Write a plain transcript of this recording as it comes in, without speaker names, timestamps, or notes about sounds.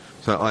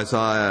So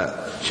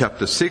Isaiah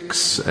chapter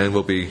 6, and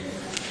we'll be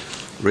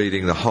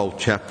reading the whole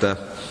chapter.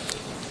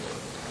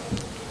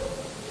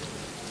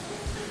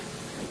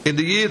 In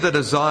the year that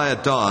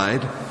Uzziah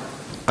died,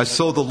 I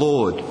saw the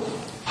Lord,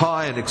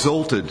 high and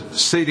exalted,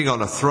 seating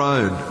on a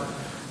throne,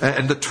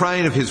 and the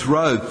train of his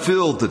robe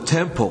filled the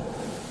temple.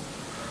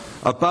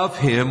 Above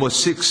him were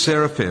 6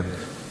 seraphim,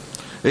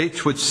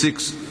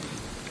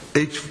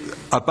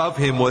 above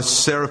him was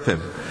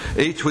seraphim,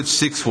 each with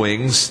 6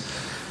 wings.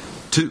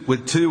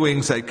 With 2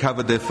 wings they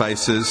covered their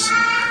faces,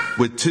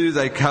 with 2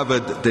 they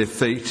covered their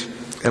feet,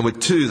 and with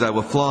 2 they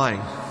were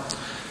flying.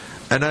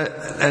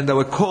 And they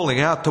were calling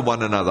out to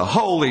one another,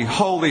 "Holy,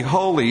 holy,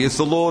 holy is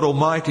the Lord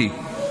Almighty.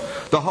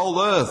 The whole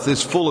earth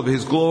is full of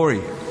his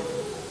glory."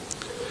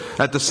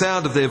 At the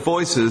sound of their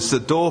voices, the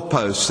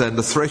doorposts and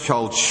the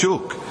threshold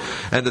shook,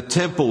 and the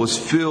temple was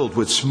filled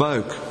with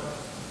smoke.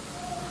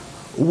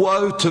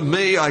 "Woe to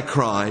me," I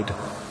cried.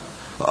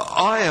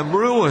 "I am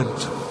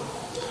ruined.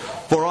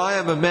 For I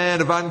am a man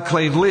of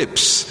unclean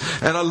lips,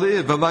 and I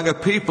live among a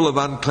people of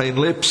unclean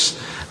lips,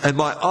 and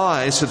my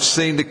eyes have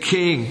seen the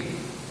King,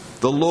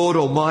 the Lord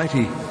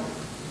Almighty."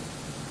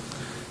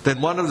 Then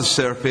one of the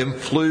seraphim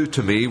flew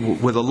to me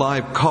with a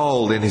live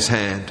coal in his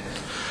hand,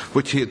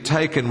 which he had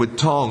taken with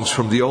tongs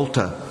from the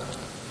altar.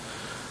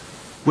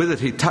 With it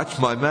he touched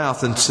my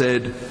mouth and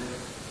said,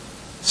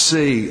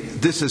 "See,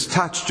 this has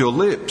touched your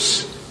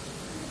lips.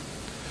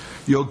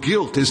 Your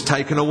guilt is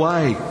taken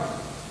away,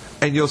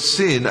 and your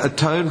sin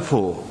atoned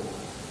for."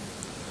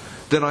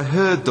 Then I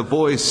heard the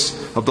voice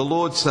of the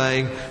Lord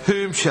saying,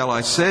 "Whom shall I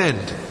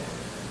send?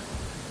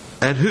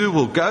 And who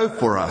will go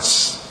for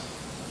us?"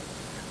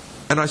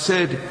 And I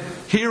said,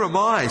 "Here am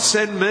I,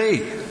 send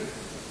me."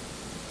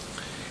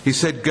 He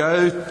said,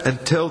 "Go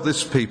and tell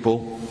this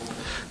people,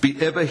 be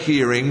ever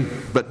hearing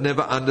but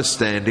never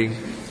understanding,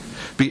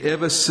 be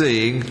ever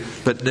seeing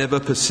but never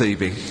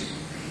perceiving.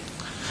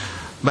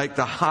 Make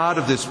the heart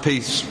of this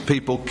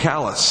people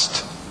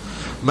calloused.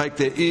 Make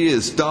their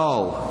ears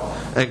dull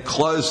and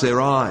close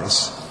their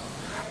eyes.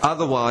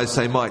 Otherwise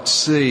they might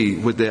see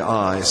with their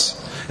eyes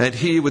and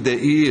hear with their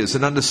ears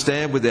and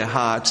understand with their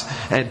hearts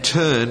and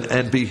turn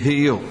and be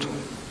healed."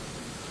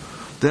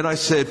 Then I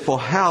said, "For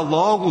how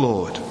long,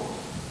 Lord?"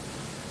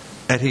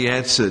 And he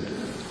answered,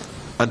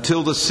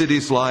 "Until the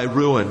cities lie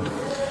ruined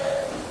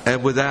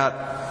and without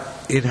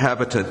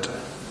inhabitant,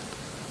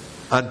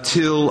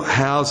 until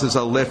houses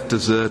are left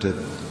deserted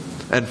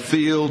and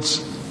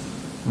fields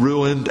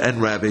ruined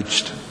and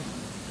ravaged,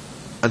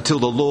 until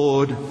the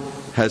Lord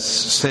has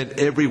sent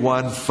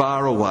everyone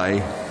far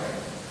away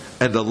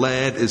and the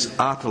land is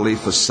utterly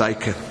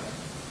forsaken.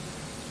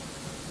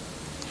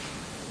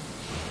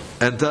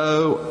 And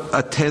though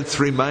 1/10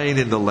 remain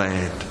in the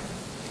land,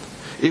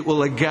 it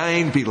will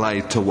again be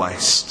laid to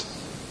waste.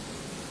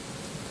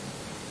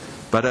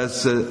 But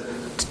as the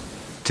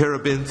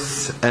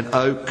terebinth and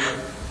oak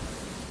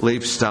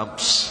leave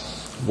stumps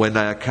when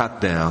they are cut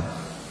down,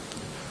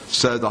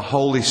 so the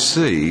holy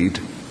seed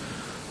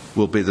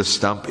will be the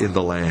stump in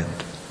the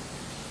land."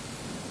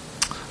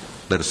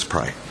 Let us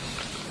pray.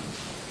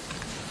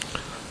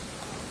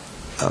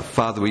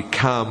 Father, we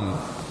come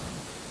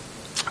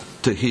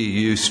to hear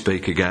you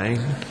speak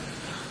again.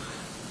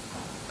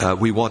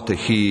 We want to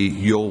hear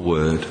your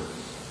word,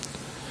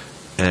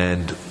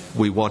 and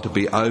we want to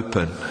be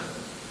open.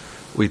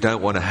 We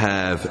don't want to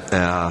have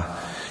our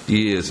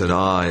ears and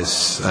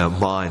eyes, our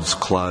minds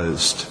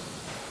closed.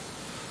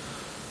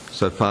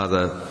 So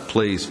Father,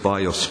 please, by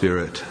your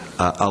Spirit,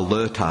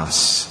 alert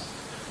us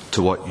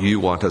to what you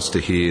want us to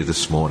hear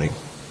this morning.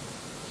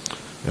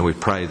 And we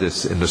pray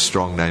this in the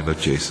strong name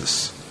of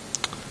Jesus.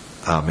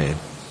 Amen.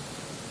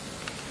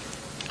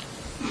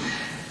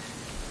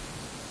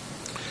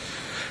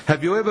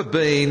 Have you ever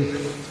been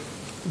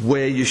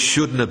where you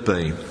shouldn't have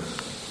been?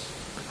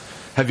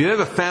 Have you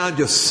ever found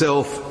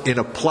yourself in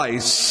a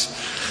place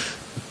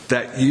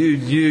that you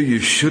knew you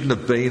shouldn't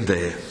have been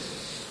there?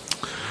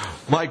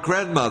 My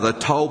grandmother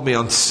told me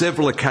on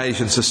several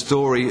occasions a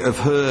story of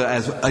her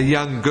as a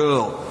young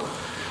girl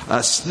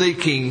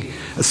sneaking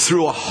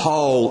through a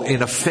hole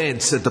in a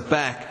fence at the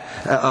back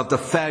of the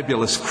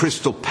fabulous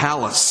Crystal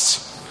Palace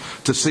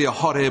to see a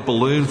hot air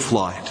balloon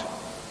flight.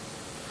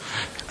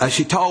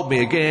 She told me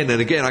again and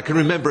again. I can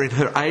remember in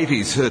her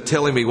 80s her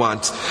telling me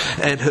once,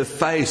 and her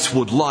face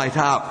would light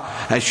up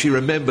as she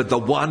remembered the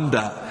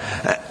wonder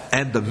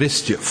and the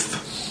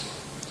mischief.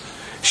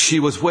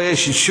 She was where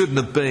she shouldn't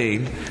have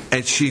been,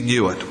 and she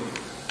knew it.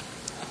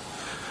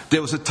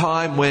 There was a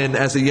time when,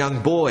 as a young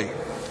boy,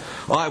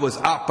 I was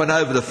up and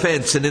over the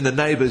fence and in the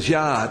neighbour's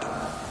yard,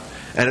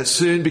 and it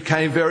soon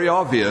became very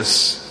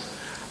obvious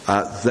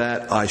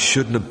that I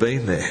shouldn't have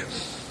been there.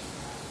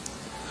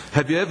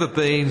 Have you ever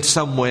been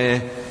somewhere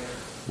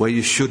where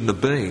you shouldn't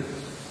have been?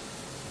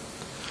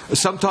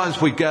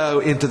 Sometimes we go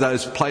into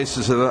those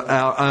places of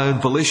our own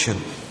volition.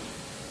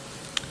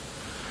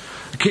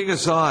 King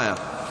Uzziah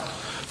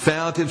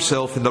found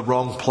himself in the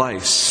wrong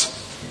place.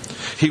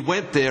 He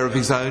went there of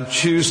his own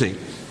choosing.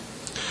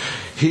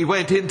 He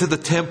went into the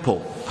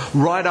temple,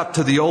 right up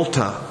to the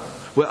altar,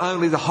 where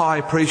only the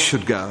high priest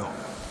should go.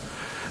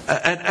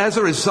 And as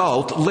a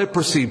result,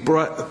 leprosy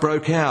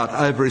broke out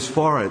over his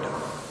forehead.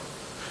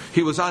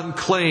 He was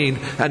unclean,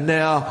 and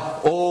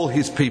now all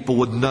his people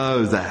would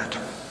know that.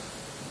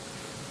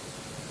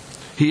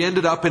 He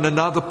ended up in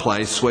another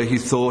place where he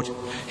thought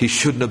he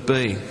shouldn't have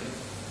been,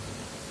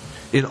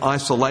 in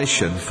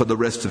isolation for the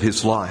rest of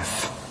his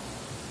life.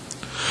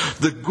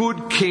 The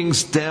good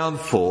king's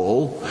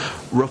downfall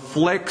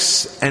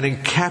reflects and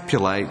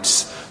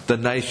encapsulates the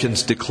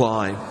nation's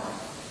decline.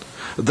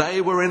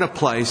 They were in a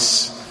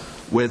place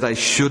where they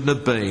shouldn't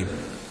have been,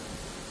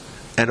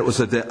 and it was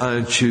of their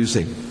own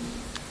choosing.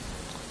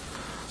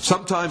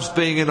 Sometimes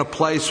being in a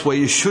place where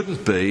you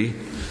shouldn't be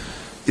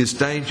is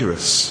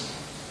dangerous.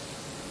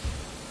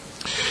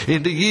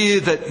 In the year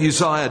that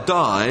Uzziah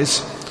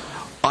dies,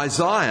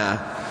 Isaiah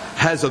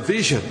has a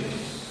vision.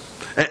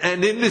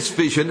 And in this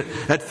vision,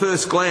 at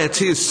first glance,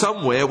 he is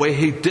somewhere where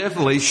he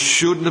definitely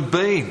shouldn't have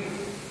been.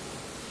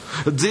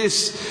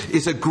 This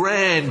is a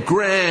grand,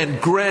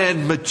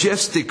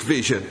 majestic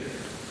vision.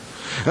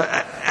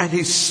 And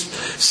he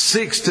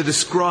seeks to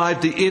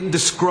describe the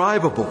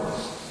indescribable.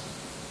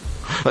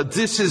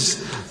 This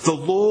is the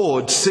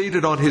Lord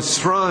seated on his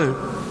throne.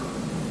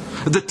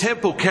 The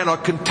temple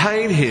cannot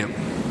contain him.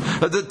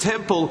 The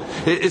temple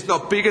is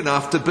not big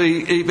enough to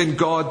be even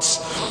God's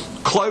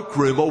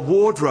cloakroom or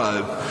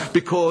wardrobe,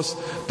 because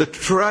the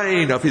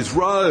train of his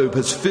robe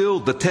has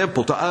filled the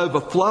temple to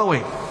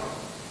overflowing.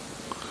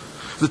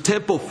 The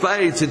temple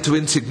fades into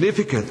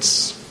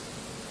insignificance.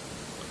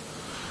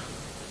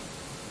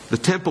 The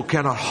temple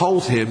cannot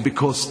hold him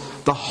because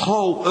the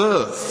whole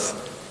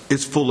earth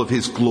is full of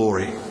his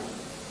glory.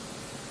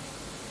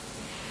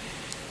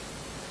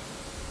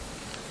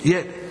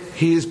 Yet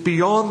he is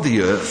beyond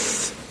the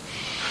earth.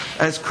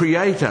 As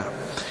creator,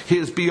 he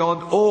is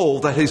beyond all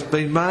that has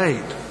been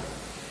made.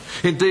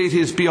 Indeed, he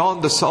is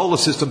beyond the solar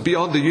system,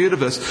 beyond the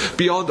universe,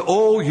 beyond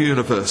all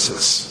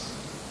universes.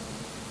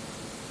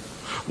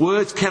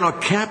 Words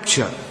cannot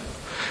capture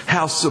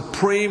how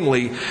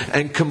supremely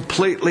and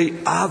completely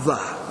other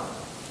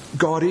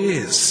God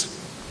is.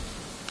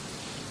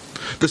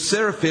 The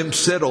seraphim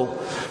settle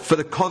for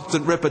the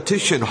constant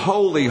repetition,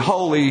 holy,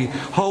 holy,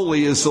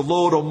 holy is the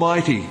Lord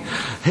Almighty.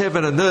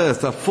 Heaven and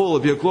earth are full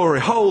of your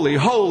glory. Holy,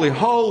 holy,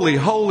 holy,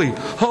 holy,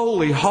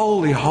 holy,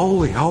 holy,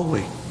 holy,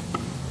 holy.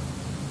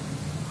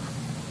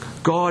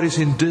 God is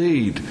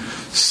indeed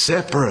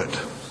separate,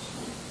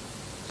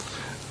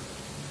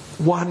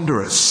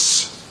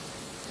 wondrous,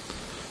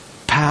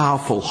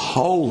 powerful,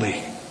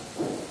 holy.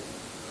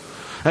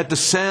 At the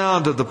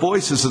sound of the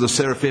voices of the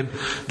seraphim,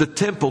 the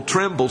temple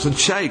trembles and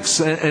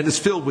shakes and is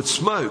filled with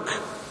smoke.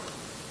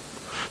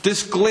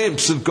 This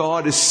glimpse of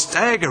God is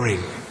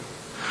staggering.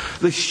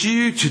 The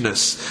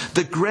hugeness,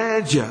 the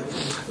grandeur,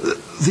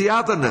 the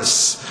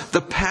otherness,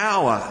 the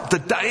power, the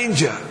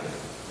danger.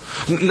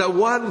 No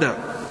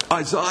wonder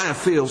Isaiah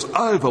feels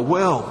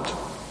overwhelmed.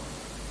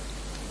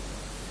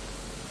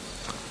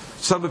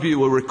 Some of you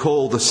will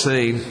recall the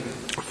scene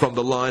from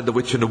The Lion, the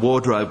Witch and the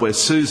Wardrobe, where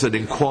Susan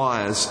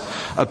inquires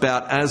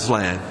about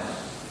Aslan.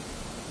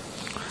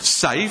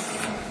 Safe?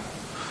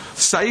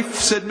 Safe,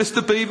 said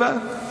Mr.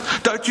 Beaver.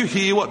 Don't you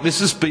hear what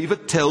Mrs. Beaver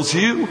tells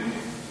you?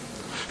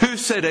 Who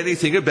said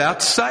anything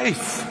about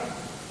safe?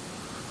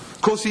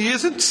 Of course he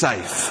isn't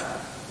safe.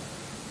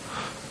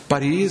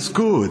 But he is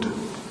good.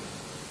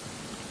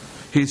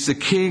 He's the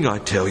king, I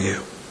tell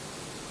you.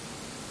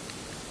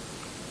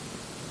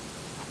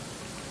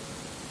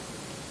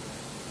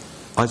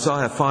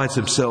 Isaiah finds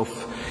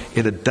himself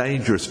in a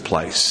dangerous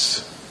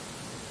place,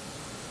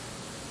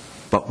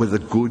 but with a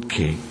good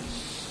king.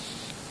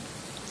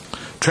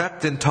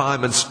 Trapped in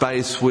time and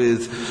space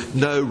with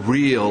no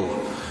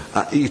real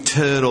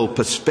eternal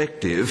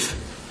perspective,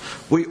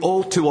 we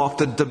all too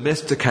often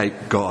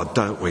domesticate God,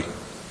 don't we?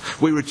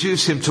 We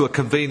reduce him to a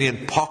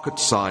convenient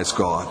pocket-sized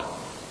God,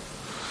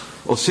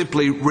 or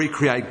simply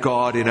recreate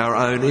God in our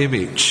own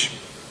image.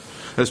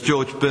 As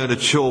George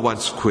Bernard Shaw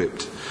once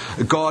quipped,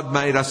 God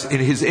made us in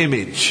his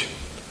image,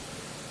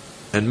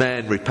 and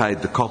man repaid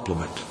the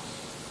compliment.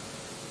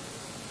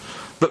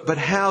 But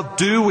how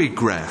do we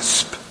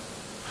grasp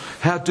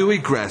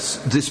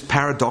this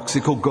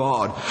paradoxical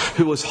God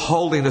who is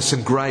holiness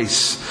and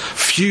grace,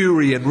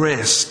 fury and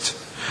rest,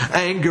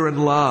 anger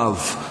and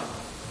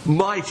love,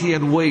 mighty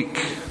and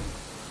weak,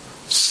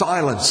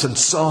 silence and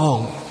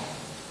song,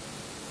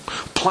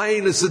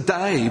 plain as the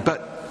day,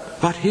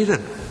 but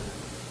hidden?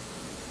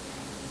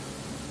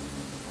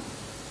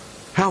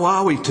 How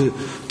are we to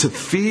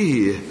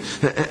fear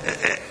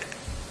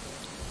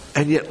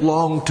and yet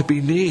long to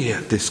be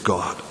near this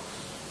God?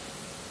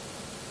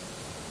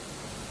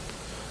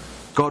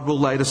 God will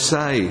later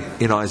say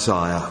in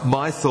Isaiah,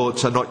 my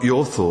thoughts are not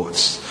your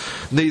thoughts,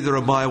 neither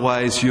are my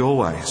ways your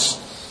ways.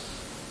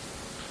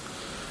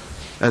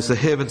 As the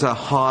heavens are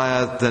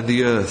higher than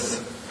the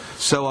earth,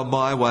 so are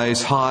my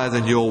ways higher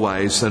than your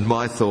ways, and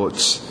my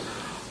thoughts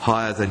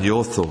higher than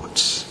your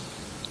thoughts.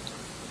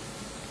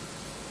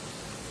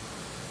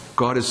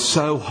 God is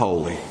so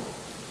holy,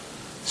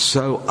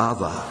 so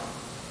other,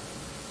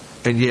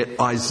 and yet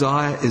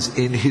Isaiah is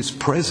in his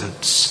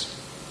presence.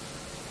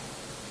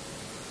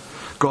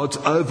 God's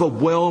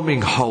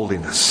overwhelming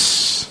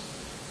holiness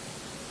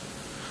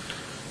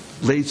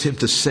leads him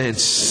to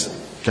sense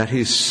that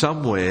he's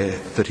somewhere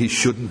that he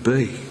shouldn't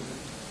be.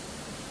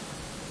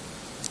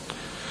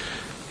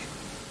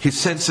 He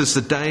senses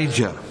the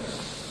danger.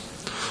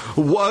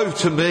 Woe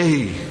to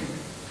me!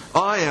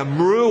 I am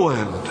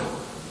ruined.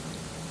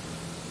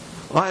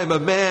 I am a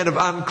man of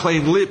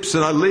unclean lips,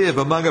 and I live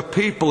among a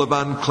people of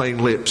unclean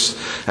lips.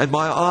 And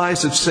my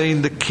eyes have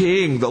seen the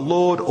King, the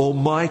Lord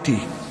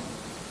Almighty.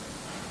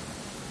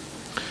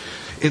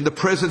 In the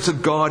presence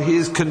of God, he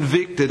is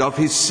convicted of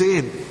his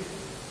sin.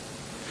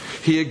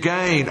 He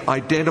again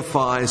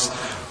identifies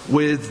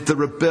with the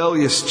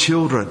rebellious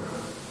children,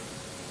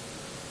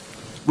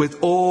 with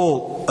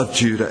all of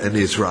Judah and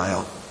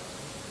Israel.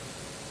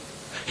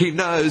 He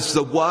knows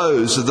the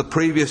woes of the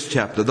previous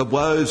chapter, the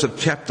woes of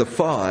chapter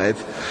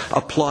 5,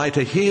 apply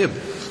to him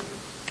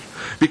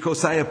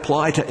because they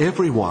apply to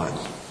everyone.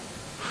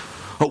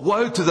 A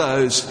woe to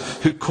those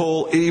who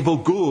call evil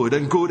good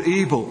and good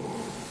evil,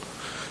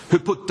 who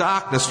put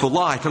darkness for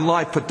light and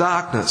light for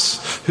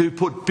darkness, who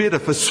put bitter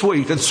for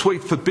sweet and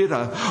sweet for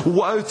bitter.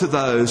 Woe to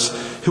those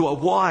who are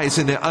wise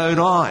in their own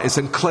eyes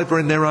and clever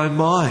in their own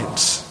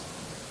minds.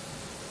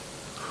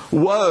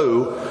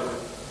 Woe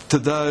to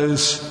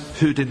those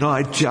who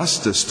deny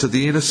justice to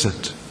the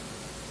innocent.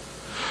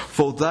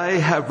 For they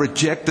have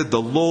rejected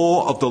the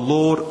law of the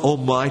Lord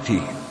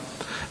Almighty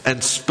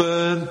and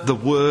spurned the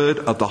word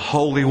of the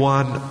Holy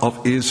One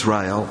of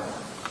Israel.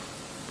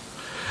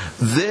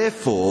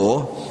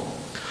 Therefore,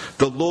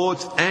 the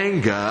Lord's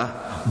anger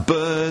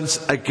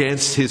burns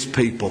against his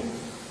people.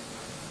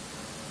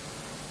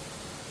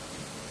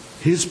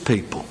 His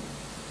people.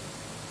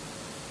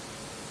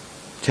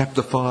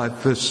 Chapter 5,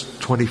 verse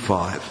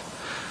 25.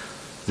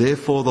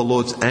 Therefore the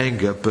Lord's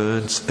anger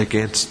burns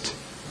against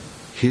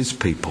his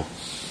people.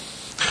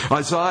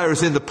 Isaiah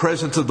is in the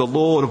presence of the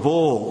Lord of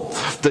all,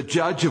 the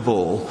judge of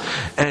all,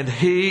 and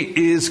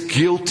he is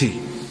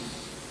guilty.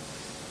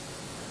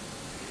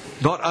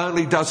 Not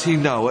only does he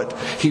know it,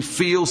 he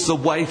feels the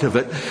weight of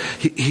it.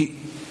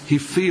 He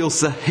feels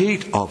the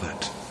heat of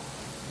it.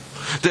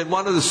 Then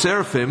one of the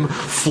seraphim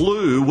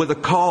flew with a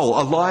coal,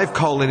 a live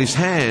coal in his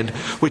hand,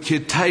 which he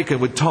had taken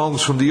with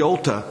tongs from the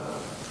altar.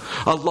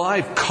 A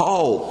live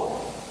coal.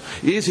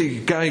 Is he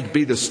going to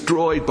be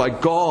destroyed by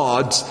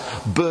God's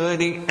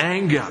burning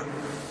anger?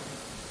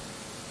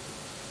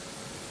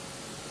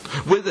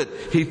 With it,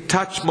 he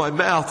touched my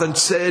mouth and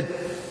said,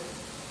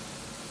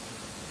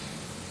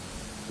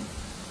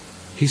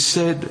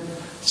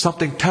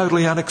 something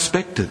totally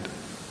unexpected,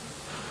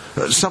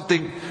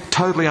 something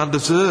totally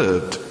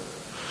undeserved.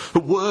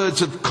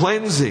 Words of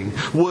cleansing,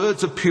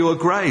 words of pure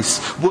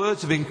grace,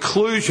 words of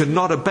inclusion,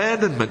 not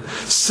abandonment.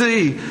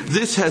 See,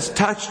 this has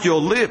touched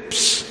your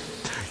lips.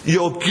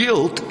 Your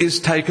guilt is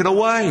taken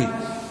away,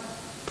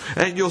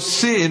 and your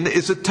sin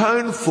is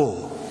atoned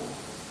for.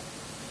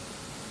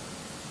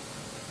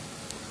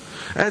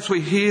 As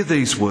we hear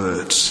these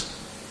words,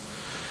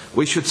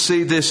 we should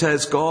see this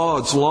as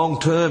God's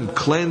long-term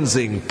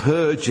cleansing,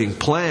 purging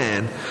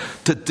plan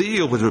to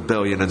deal with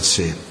rebellion and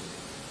sin,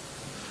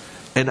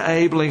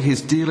 enabling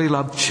his dearly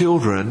loved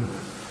children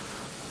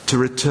to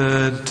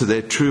return to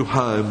their true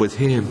home with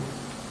him.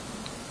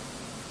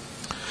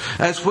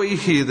 As we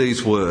hear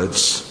these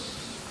words,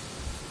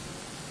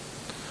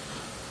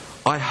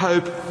 I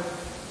hope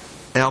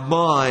our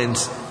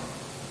minds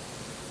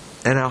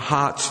and our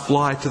hearts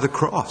fly to the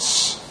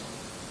cross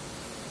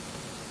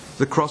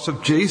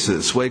of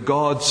Jesus, where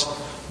God's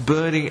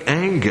burning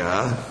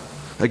anger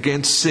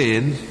against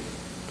sin,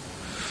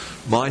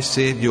 my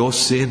sin, your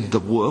sin, the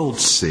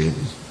world's sin,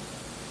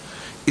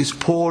 is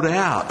poured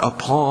out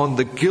upon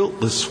the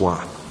guiltless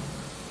one,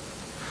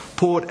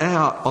 poured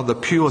out on the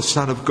pure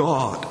Son of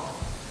God.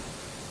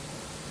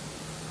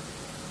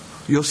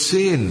 Your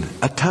sin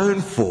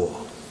atoned for.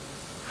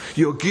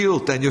 Your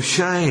guilt and your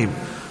shame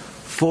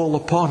fall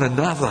upon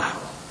another.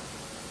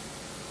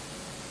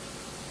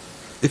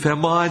 If our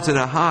minds and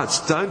our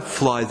hearts don't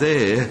fly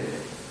there,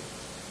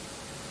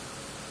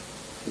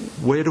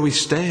 where do we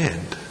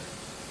stand?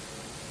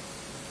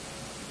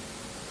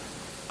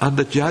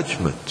 Under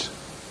judgment,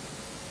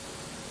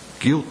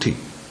 guilty,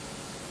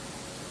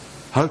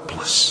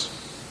 hopeless.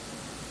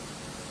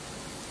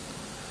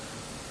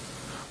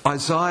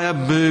 Isaiah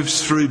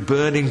moves through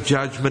burning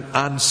judgment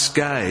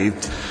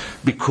unscathed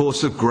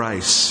because of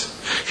grace.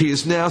 He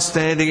is now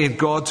standing in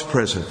God's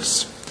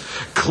presence,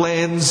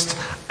 cleansed,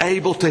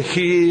 able to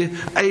hear,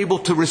 able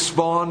to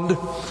respond.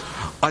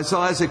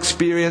 Isaiah's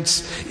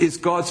experience is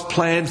God's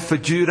plan for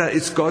Judah,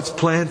 it's God's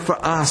plan for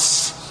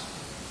us.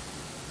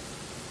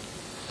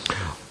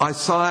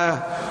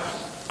 Isaiah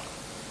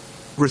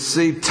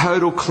received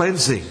total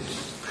cleansing,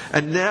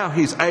 and now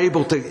he's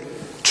able to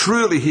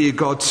truly hear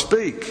God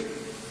speak.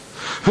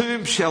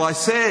 Whom shall I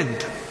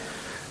send?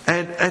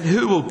 And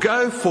who will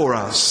go for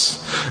us?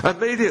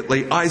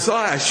 Immediately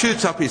Isaiah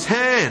shoots up his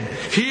hand.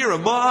 Here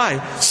am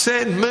I,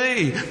 send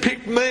me,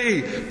 pick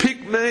me,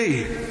 pick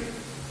me.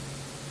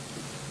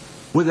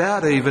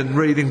 Without even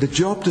reading the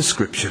job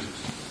description.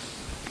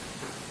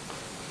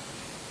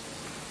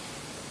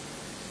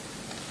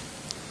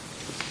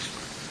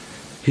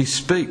 He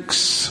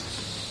speaks.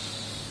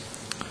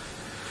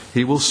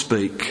 He will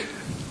speak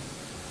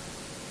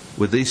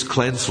with these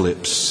cleansed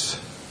lips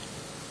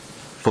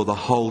for the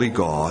holy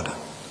God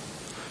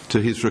to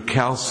his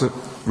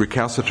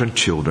recalcitrant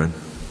children.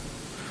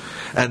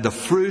 And the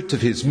fruit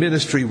of his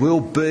ministry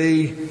will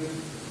be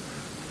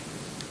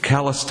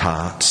calloused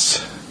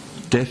hearts,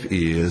 deaf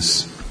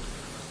ears,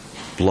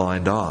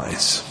 blind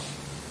eyes.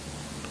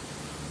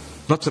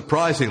 Not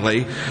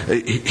surprisingly,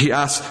 he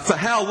asks, "For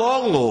how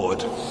long,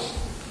 Lord?"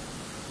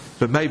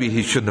 But maybe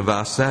he shouldn't have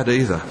asked that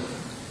either,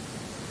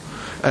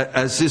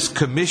 as this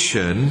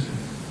commission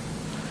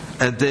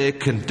and their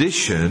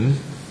condition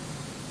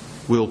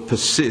will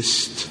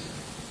persist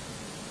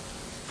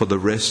for the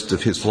rest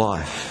of his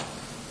life.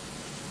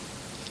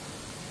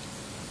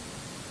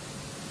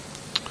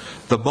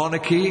 The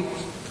monarchy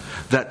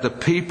that the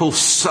people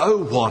so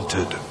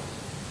wanted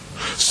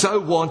so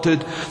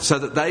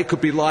that they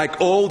could be like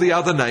all the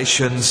other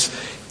nations,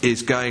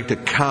 is going to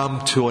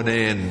come to an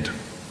end.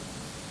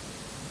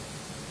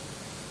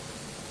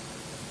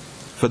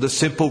 For the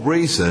simple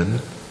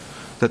reason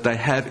that they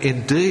have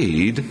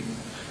indeed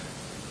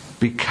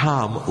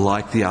become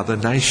like the other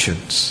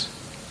nations,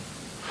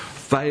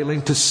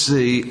 failing to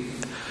see,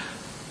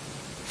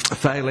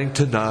 failing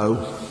to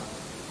know,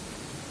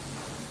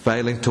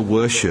 failing to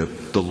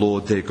worship the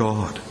Lord their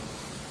God.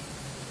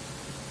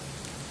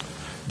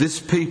 This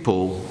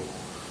people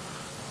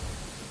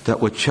that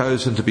were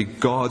chosen to be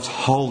God's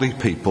holy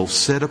people,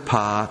 set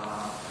apart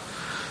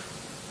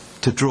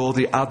to draw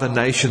the other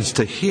nations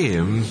to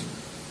Him,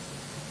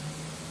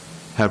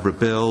 have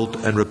rebelled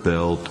and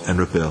rebelled and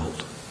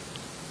rebelled.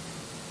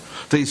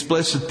 These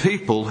blessed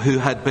people who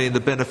had been the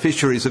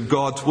beneficiaries of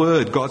God's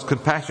word, God's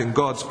compassion,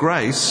 God's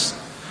grace,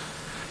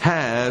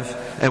 have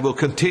and will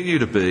continue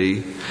to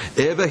be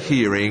ever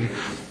hearing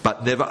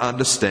but never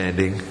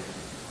understanding,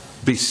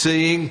 be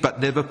seeing but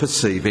never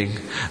perceiving.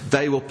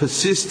 They will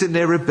persist in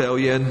their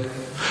rebellion.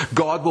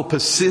 God will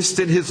persist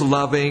in His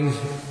loving.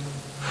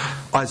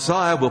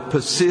 Isaiah will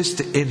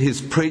persist in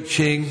his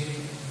preaching,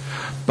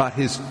 but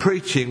his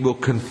preaching will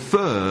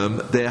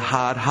confirm their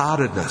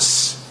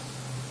hard-heartedness.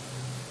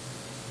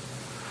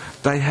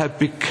 They have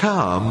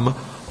become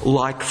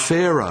like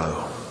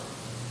Pharaoh.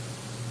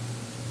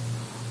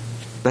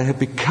 They have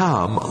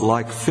become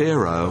like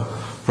Pharaoh,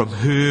 from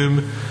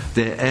whom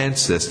their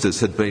ancestors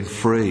had been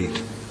freed.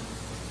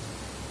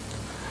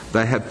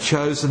 They have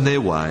chosen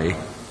their way,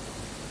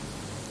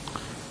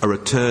 a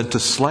return to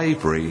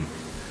slavery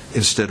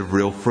instead of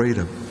real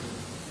freedom.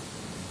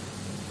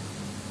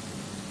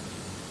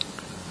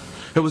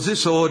 It was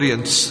this sort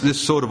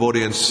of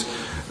audience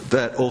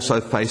that also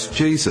faced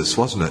Jesus,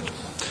 wasn't it?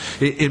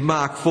 In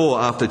Mark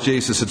 4, after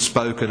Jesus had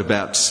spoken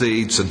about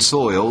seeds and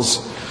soils,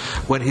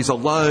 when he's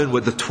alone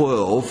with the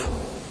 12,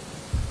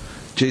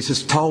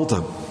 Jesus told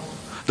them,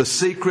 "The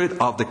secret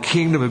of the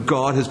kingdom of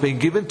God has been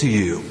given to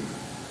you.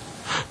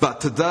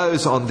 But to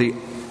those on the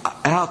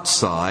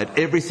outside,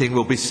 everything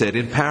will be said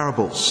in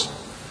parables,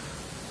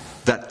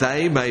 that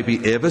they may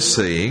be ever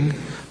seeing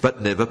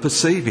but never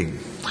perceiving,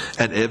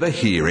 and ever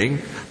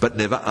hearing but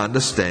never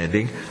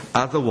understanding,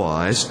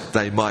 otherwise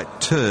they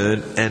might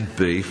turn and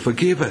be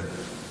forgiven."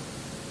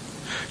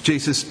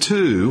 Jesus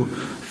too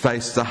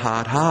faced the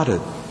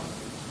hard-hearted.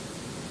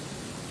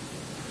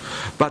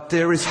 But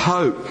there is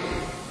hope.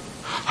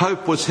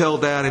 Hope was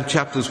held out in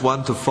chapters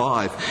 1 to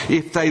 5.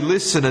 If they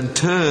listen and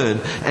turn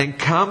and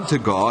come to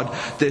God,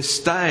 their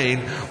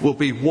stain will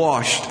be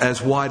washed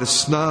as white as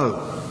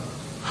snow.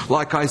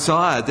 Like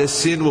Isaiah, their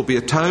sin will be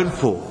atoned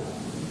for.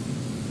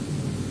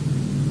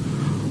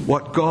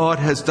 What God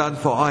has done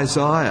for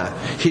Isaiah,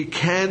 He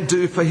can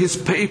do for His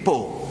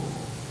people.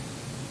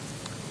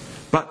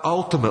 But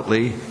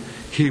ultimately,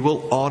 He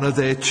will honour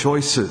their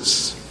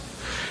choices.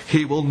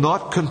 He will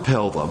not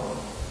compel them.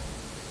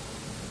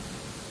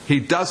 He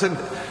doesn't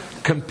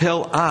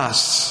compel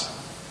us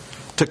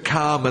to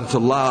come and to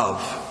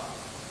love.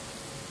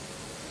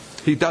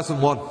 He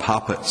doesn't want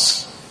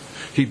puppets.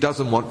 He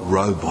doesn't want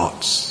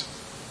robots.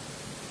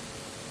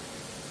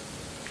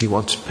 He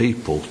wants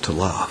people to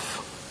love.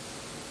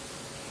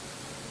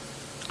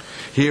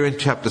 Here in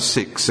chapter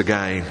 6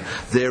 again,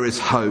 there is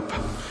hope.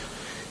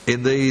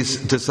 In these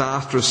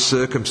disastrous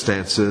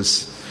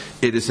circumstances,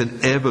 it is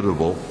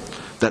inevitable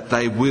that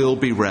they will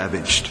be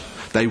ravaged.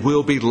 They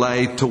will be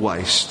laid to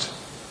waste.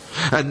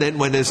 And then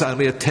when there's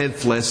only a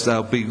tenth less,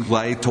 they'll be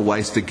laid to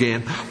waste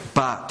again.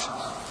 But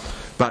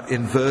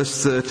in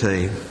verse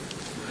 13,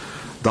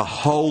 the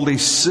holy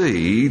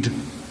seed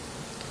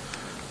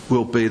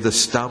will be the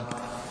stump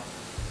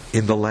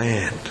in the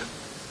land.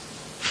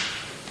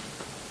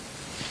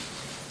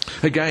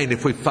 Again,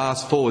 if we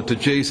fast forward to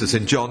Jesus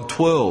in John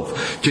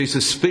 12,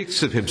 Jesus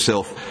speaks of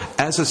Himself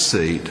as a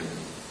seed,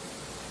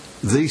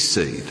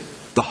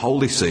 the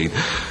holy seed.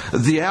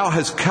 The hour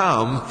has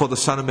come for the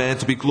Son of Man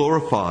to be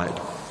glorified.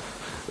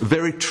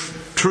 Very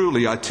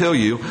truly, I tell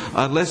you,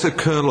 unless a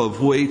kernel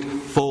of wheat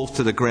falls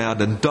to the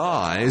ground and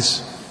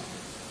dies,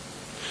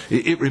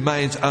 it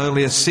remains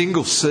only a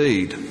single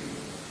seed.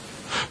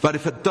 But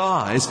if it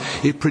dies,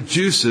 it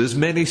produces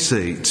many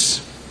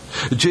seeds.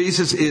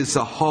 Jesus is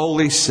the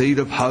holy seed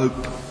of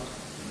hope.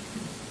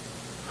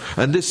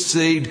 And this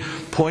seed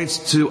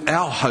points to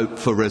our hope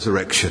for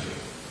resurrection.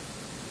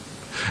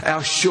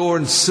 Our sure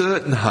and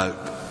certain hope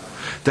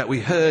that we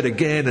heard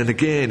again and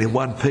again in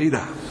 1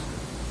 Peter.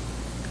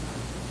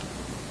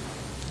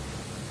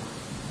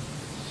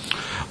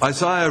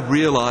 Isaiah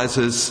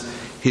realises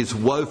his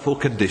woeful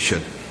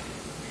condition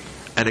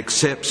and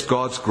accepts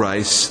God's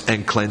grace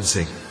and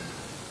cleansing.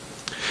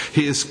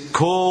 He is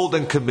called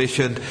and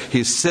commissioned.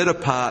 He is set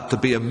apart to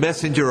be a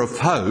messenger of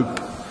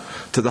hope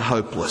to the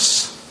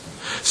hopeless.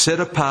 Set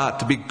apart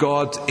to be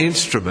God's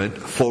instrument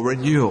for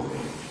renewal.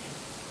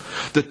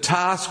 The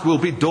task will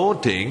be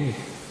daunting,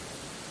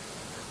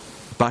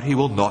 but he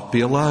will not be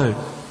alone.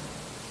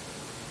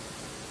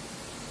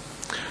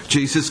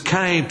 Jesus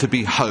came to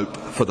be hope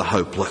for the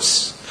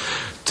hopeless,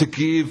 to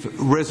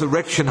give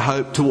resurrection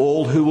hope to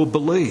all who will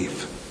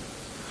believe,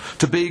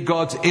 to be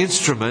God's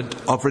instrument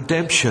of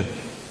redemption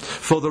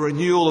for the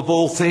renewal of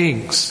all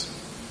things.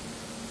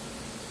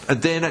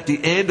 And then at the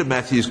end of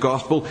Matthew's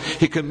Gospel,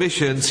 he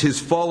commissions his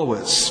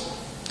followers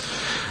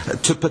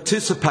to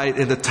participate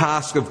in the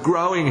task of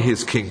growing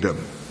his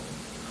kingdom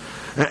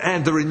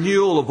and the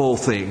renewal of all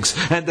things.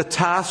 And the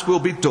task will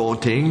be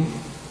daunting,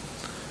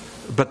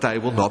 but they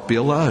will not be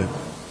alone.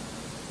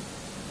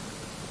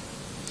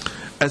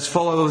 As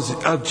followers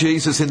of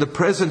Jesus in the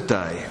present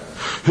day,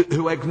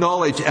 who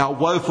acknowledge our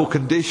woeful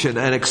condition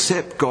and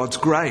accept God's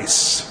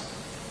grace,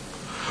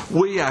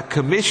 we are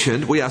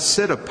commissioned, we are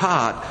set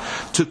apart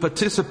to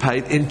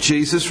participate in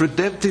Jesus'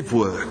 redemptive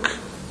work.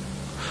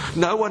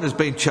 No one has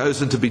been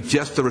chosen to be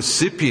just a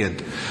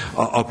recipient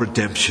of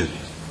redemption,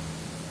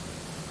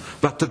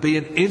 but to be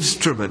an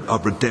instrument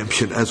of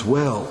redemption as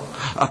well,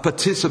 a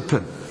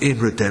participant in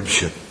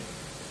redemption.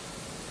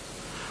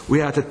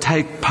 We are to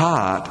take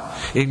part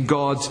in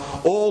God's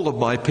all of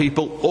my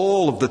people,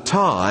 all of the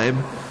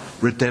time,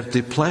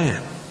 redemptive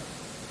plan.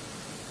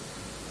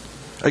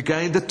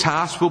 Again, the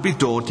task will be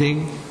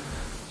daunting,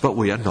 but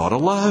we are not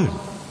alone.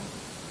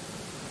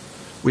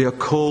 We are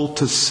called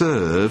to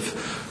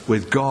serve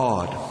with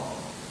God,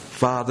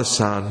 Father,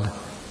 Son,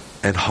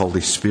 and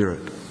Holy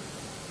Spirit.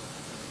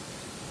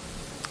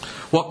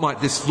 What might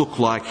this look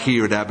like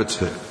here at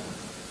Abbotsford?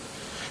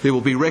 It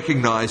will be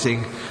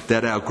recognising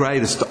that our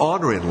greatest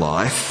honour in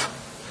life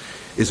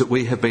is that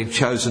we have been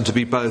chosen to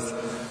be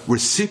both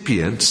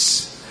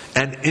recipients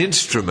and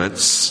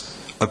instruments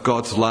of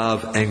God's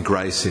love and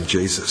grace in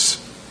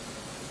Jesus.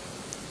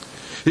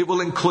 It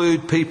will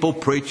include people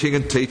preaching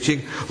and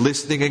teaching,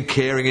 listening and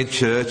caring in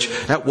church,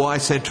 at Y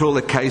Central,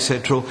 at K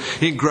Central,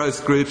 in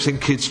growth groups, in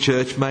kids'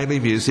 church, mainly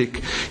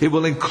music. It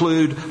will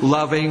include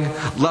loving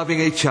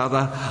each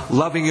other,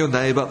 loving your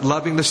neighbour,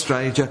 loving the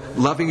stranger,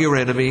 loving your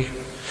enemy.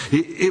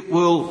 It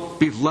will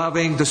be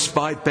loving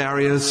despite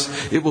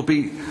barriers. It will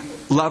be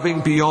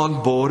loving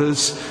beyond borders.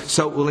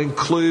 So it will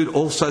include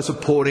also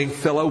supporting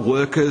fellow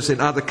workers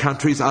in other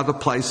countries, other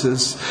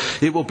places.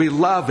 It will be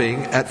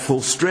loving at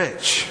full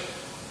stretch.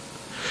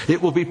 It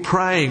will be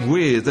praying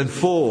with and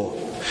for.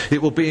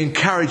 It will be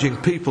encouraging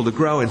people to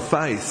grow in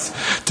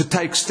faith, to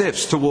take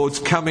steps towards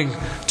coming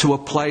to a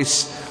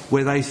place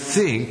where they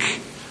think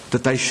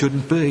that they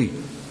shouldn't be.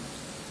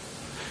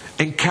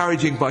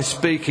 Encouraging by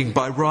speaking,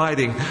 by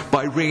writing,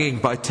 by ringing,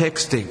 by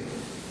texting.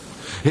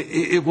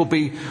 It will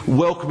be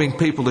welcoming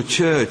people to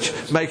church,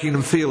 making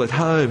them feel at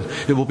home.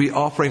 It will be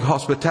offering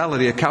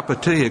hospitality, a cup of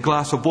tea, a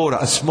glass of water,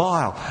 a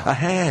smile, a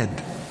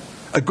hand,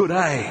 a good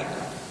A.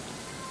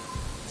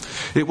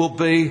 It will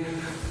be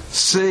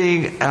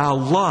seeing our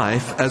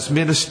life as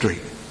ministry,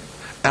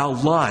 our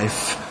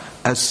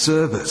life as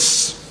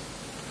service.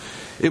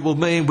 It will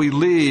mean we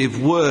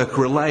live, work,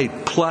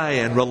 relate, play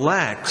and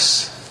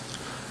relax,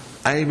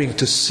 aiming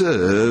to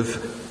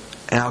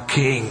serve our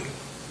King.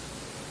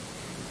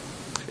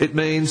 It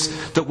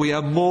means that we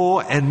are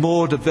more and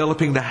more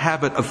developing the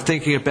habit of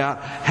thinking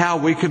about how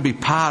we can be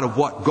part of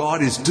what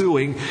God is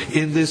doing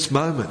in this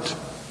moment.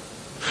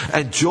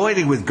 And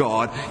joining with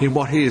God in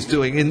what He is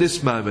doing in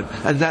this moment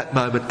and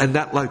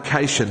that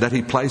location that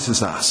He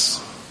places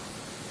us.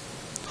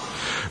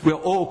 We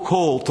are all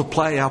called to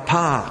play our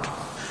part.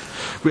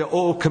 We are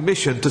all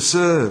commissioned to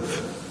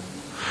serve.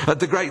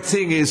 The great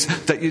thing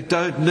is that you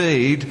don't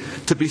need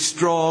to be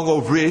strong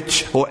or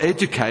rich or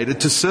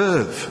educated to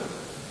serve.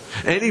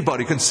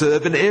 Anybody can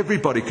serve and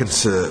everybody can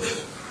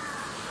serve.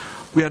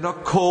 We are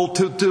not called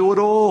to do it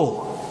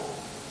all.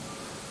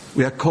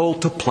 We are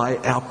called to play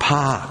our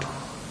part.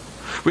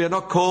 We are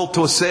not called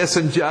to assess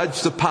and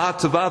judge the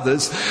parts of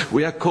others.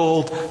 We are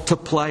called to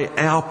play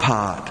our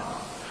part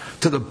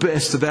to the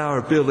best of our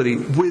ability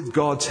with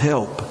God's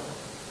help,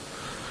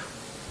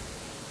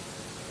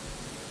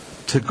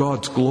 to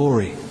God's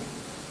glory.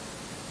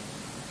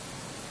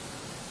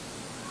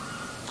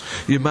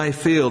 You may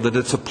feel that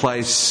it's a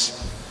place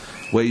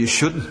where you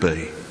shouldn't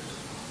be,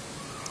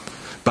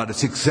 but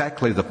it's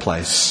exactly the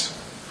place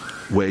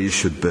where you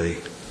should be.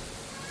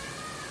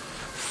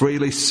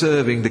 Freely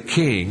serving the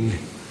King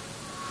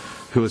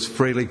who has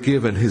freely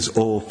given His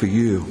all for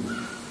you.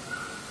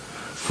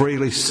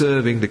 Freely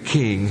serving the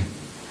King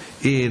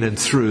in and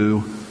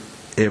through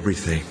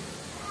everything.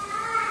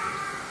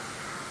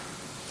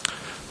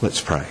 Let's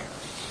pray.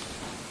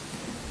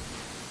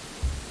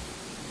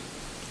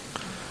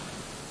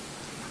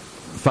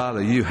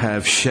 Father, you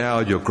have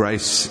showered your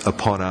grace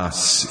upon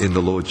us in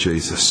the Lord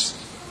Jesus.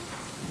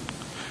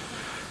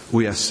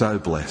 We are so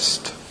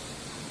blessed.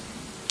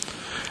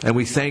 And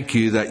we thank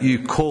you that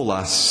you call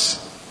us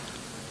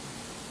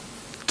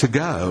to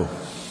go,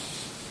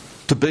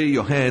 to be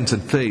your hands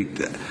and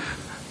feet,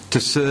 to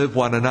serve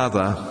one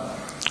another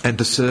and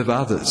to serve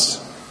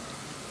others,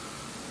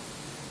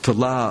 to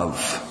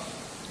love,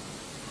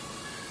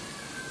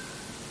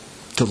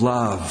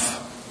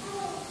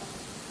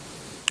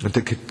 and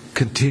to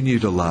continue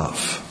to love.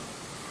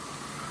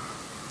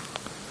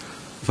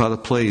 Father,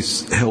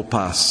 please help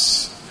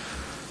us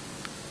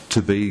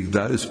to be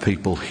those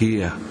people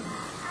here.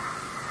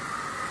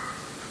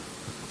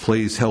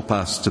 Please help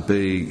us to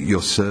be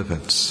your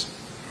servants.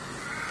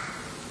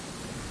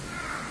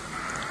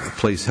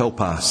 Please help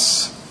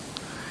us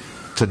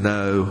to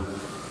know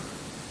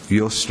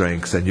your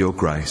strength and your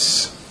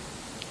grace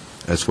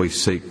as we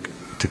seek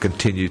to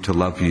continue to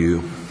love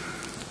you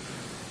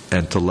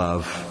and to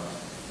love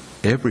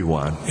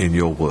everyone in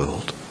your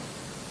world.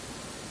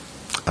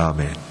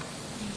 Amen.